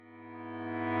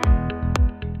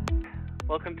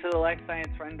Welcome to the Life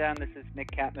Science Rundown. This is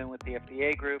Nick Catman with the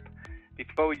FDA Group.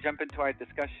 Before we jump into our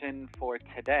discussion for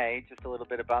today, just a little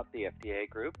bit about the FDA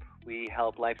Group. We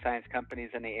help life science companies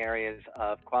in the areas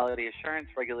of quality assurance,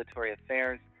 regulatory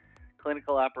affairs,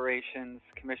 clinical operations,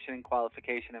 commissioning,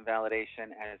 qualification, and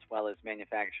validation, as well as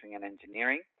manufacturing and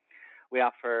engineering. We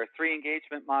offer 3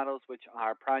 engagement models, which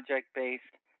are project-based,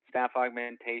 staff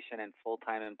augmentation, and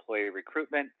full-time employee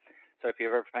recruitment. So if you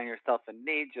ever find yourself in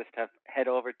need, just head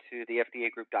over to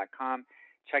thefdagroup.com,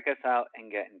 check us out,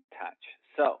 and get in touch.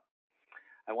 So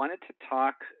I wanted to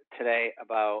talk today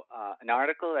about an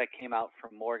article that came out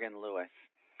from Morgan Lewis,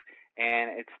 and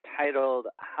it's titled,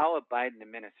 How a Biden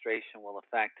Administration Will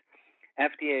Affect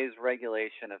FDA's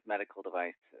Regulation of Medical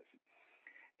Devices.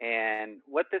 And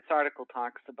what this article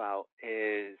talks about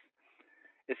is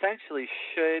essentially,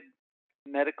 should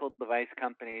medical device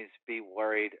companies be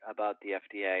worried about the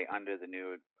FDA under the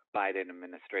new Biden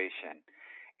administration?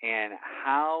 And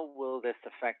how will this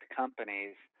affect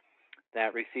companies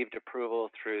that received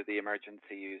approval through the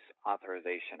Emergency Use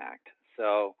Authorization Act?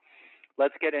 So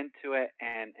let's get into it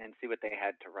and see what they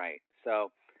had to write. So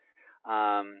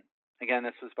again,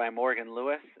 this was by Morgan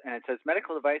Lewis, and it says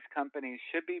medical device companies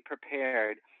should be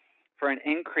prepared for an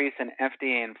increase in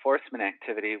FDA enforcement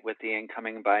activity with the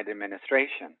incoming Biden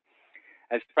administration.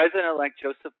 As President-elect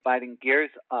Joseph Biden gears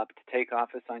up to take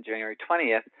office on January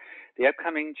 20th, the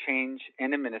upcoming change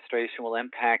in administration will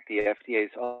impact the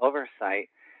FDA's oversight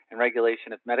and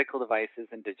regulation of medical devices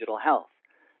and digital health.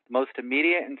 The most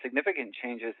immediate and significant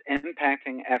changes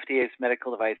impacting FDA's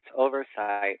medical device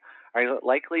oversight are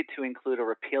likely to include a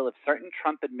repeal of certain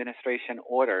Trump administration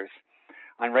orders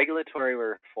on regulatory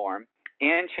reform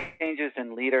and changes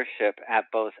in leadership at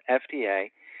both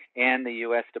FDA and the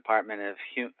U.S. Department of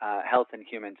Health and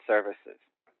Human Services.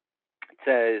 It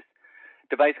says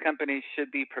device companies should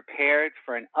be prepared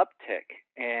for an uptick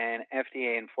in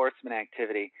FDA enforcement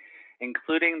activity,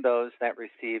 including those that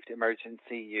received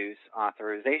emergency use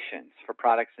authorizations for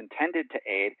products intended to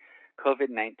aid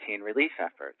COVID-19 relief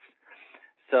efforts.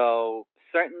 So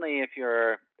certainly if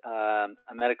you're a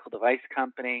medical device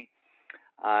company,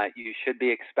 you should be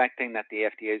expecting that the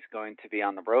FDA is going to be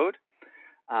on the road.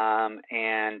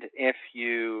 And if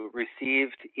you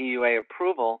received EUA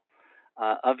approval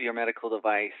of your medical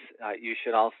device, you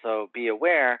should also be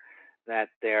aware that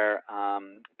they're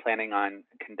planning on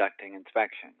conducting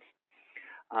inspections.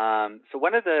 So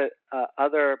one of the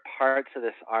other parts of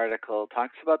this article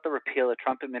talks about the repeal of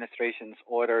Trump administration's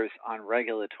orders on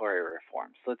regulatory reform.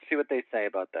 So let's see what they say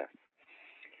about this.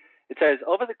 It says,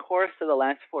 over the course of the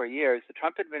last 4 years, the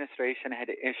Trump administration had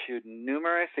issued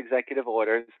numerous executive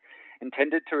orders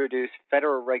intended to reduce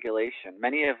federal regulation,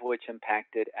 many of which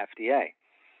impacted FDA.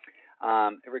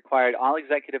 It required all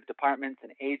executive departments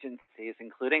and agencies,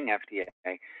 including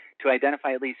FDA, to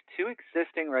identify at least 2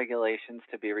 existing regulations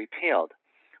to be repealed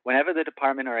whenever the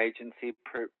department or agency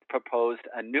proposed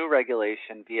a new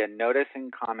regulation via notice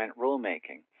and comment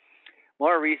rulemaking.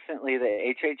 More recently,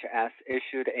 the HHS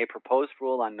issued a proposed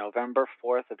rule on November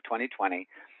 4th of 2020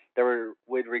 that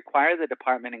would require the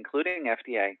department, including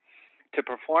FDA, to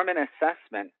perform an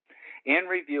assessment and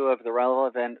review of the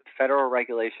relevant federal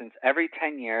regulations every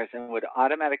 10 years and would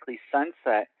automatically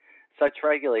sunset such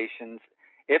regulations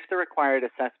if the required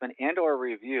assessment and or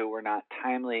review were not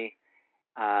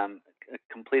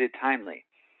completed timely.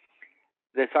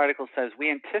 This article says,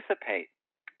 we anticipate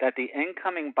that the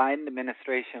incoming Biden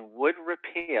administration would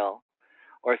repeal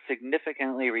or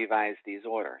significantly revise these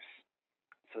orders.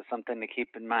 So something to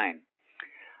keep in mind.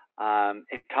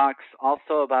 It talks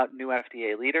also about new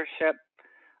FDA leadership.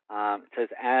 It says,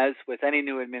 as with any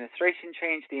new administration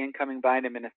change, the incoming Biden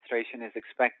administration is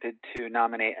expected to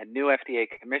nominate a new FDA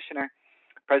commissioner.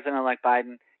 President-elect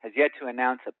Biden has yet to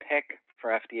announce a pick for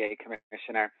FDA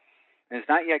commissioner, and it's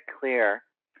not yet clear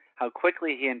how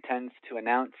quickly he intends to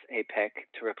announce a pick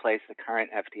to replace the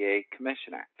current FDA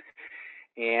commissioner.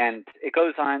 And it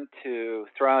goes on to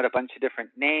throw out a bunch of different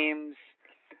names,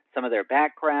 some of their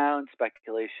background,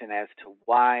 speculation as to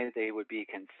why they would be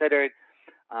considered.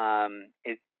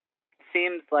 It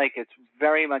seems like it's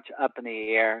very much up in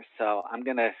the air, so I'm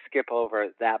going to skip over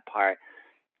that part,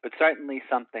 but certainly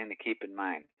something to keep in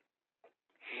mind.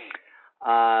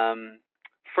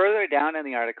 Further down in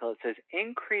the article, it says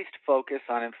increased focus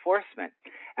on enforcement.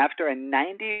 After a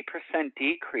 90%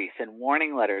 decrease in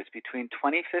warning letters between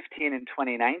 2015 and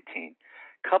 2019,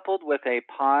 coupled with a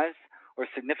pause or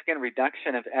significant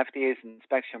reduction of FDA's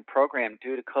inspection program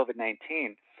due to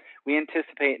COVID-19, we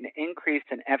anticipate an increase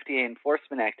in FDA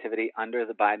enforcement activity under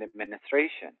the Biden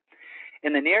administration.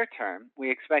 In the near term,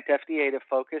 we expect FDA to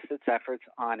focus its efforts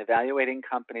on evaluating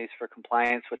companies for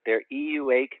compliance with their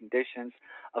EUA conditions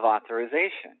of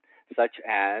authorization, such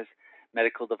as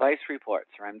medical device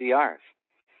reports, or MDRs.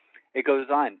 It goes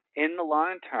on, in the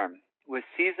long term, with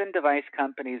seasoned device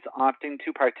companies opting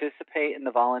to participate in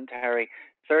the voluntary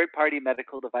third-party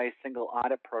medical device single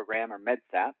audit program, or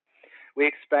MedSAP, we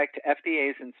expect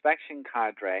FDA's inspection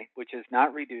cadre, which is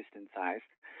not reduced in size,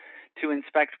 to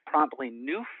inspect promptly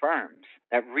new firms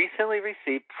that recently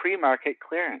received pre-market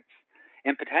clearance,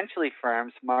 and potentially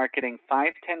firms marketing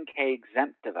 510K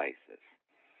exempt devices.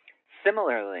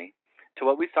 Similarly to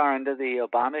what we saw under the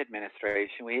Obama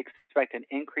administration, we expect an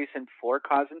increase in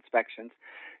for-cause inspections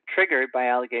triggered by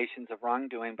allegations of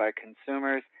wrongdoing by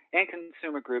consumers and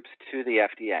consumer groups to the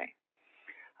FDA.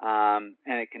 And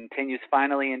it continues.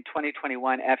 Finally, in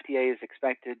 2021, FDA is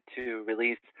expected to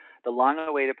release the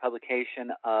long-awaited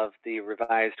publication of the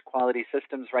revised Quality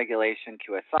Systems Regulation,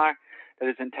 QSR, that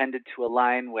is intended to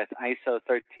align with ISO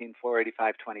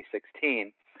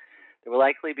 13485-2016. There will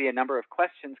likely be a number of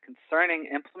questions concerning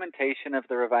implementation of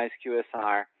the revised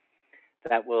QSR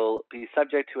that will be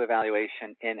subject to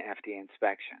evaluation in FDA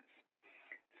inspections.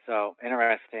 So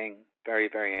interesting, very,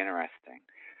 very interesting.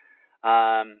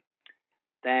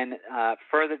 Then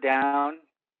further down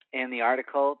in the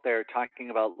article, they're talking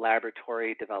about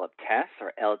laboratory-developed tests,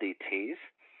 or LDTs.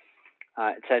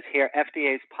 It says here,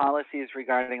 FDA's policies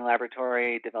regarding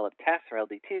laboratory-developed tests, or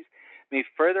LDTs, may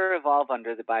further evolve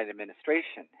under the Biden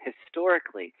administration.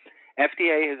 Historically,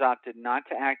 FDA has opted not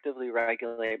to actively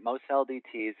regulate most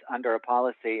LDTs under a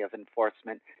policy of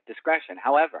enforcement discretion.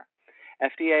 However,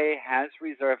 FDA has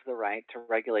reserved the right to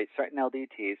regulate certain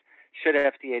LDTs should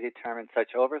FDA determine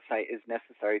such oversight is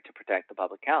necessary to protect the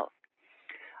public health.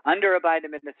 Under a Biden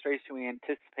administration, we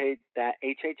anticipate that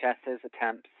HHS's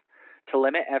attempts to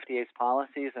limit FDA's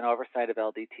policies and oversight of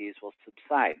LDTs will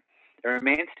subside. It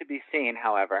remains to be seen,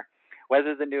 however,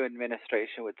 whether the new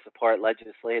administration would support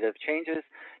legislative changes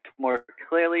to more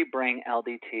clearly bring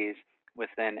LDTs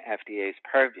within FDA's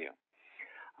purview.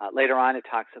 Later on, it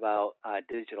talks about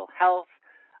digital health,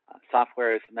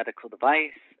 software as a medical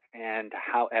device, and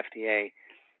how FDA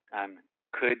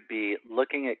could be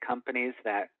looking at companies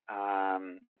that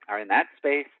are in that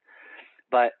space.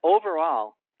 But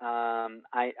overall,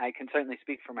 I can certainly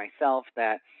speak for myself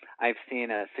that I've seen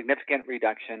a significant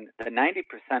reduction. The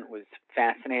 90% was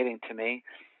fascinating to me.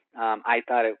 I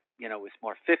thought it was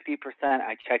more 50%.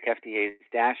 I check FDA's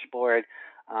dashboard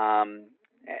at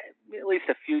least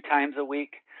a few times a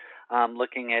week,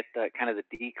 looking at the kind of the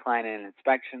decline in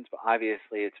inspections, but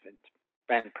obviously it's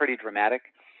been pretty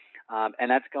dramatic,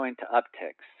 and that's going to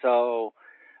uptick. So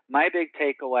my big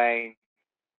takeaway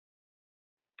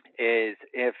is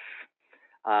if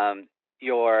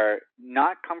you're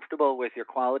not comfortable with your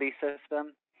quality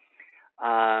system,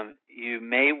 you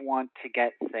may want to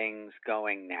get things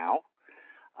going now.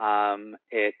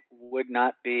 It would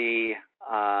not be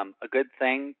a good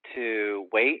thing to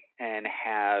wait and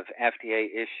have FDA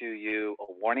issue you a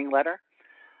warning letter.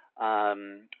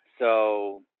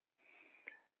 So,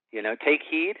 take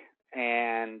heed.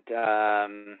 And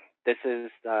this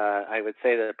is, I would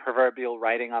say, the proverbial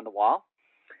writing on the wall.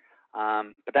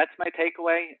 But that's my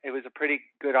takeaway. It was a pretty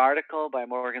good article by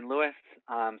Morgan Lewis,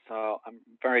 so I'm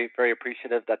very, very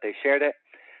appreciative that they shared it.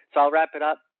 So I'll wrap it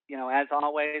up. As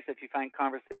always, if you find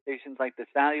conversations like this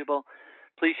valuable,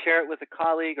 please share it with a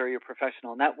colleague or your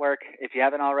professional network. If you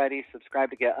haven't already, subscribe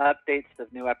to get updates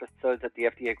of new episodes at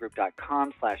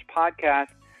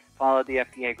thefdagroup.com/podcast. Follow the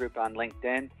FDA Group on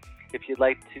LinkedIn. If you'd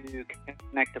like to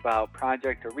connect about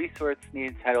project or resource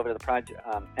needs, head over to the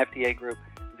FDA Group,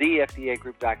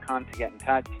 thefdagroup.com to get in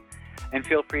touch. And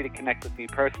feel free to connect with me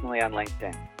personally on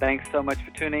LinkedIn. Thanks so much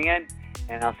for tuning in,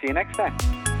 and I'll see you next time.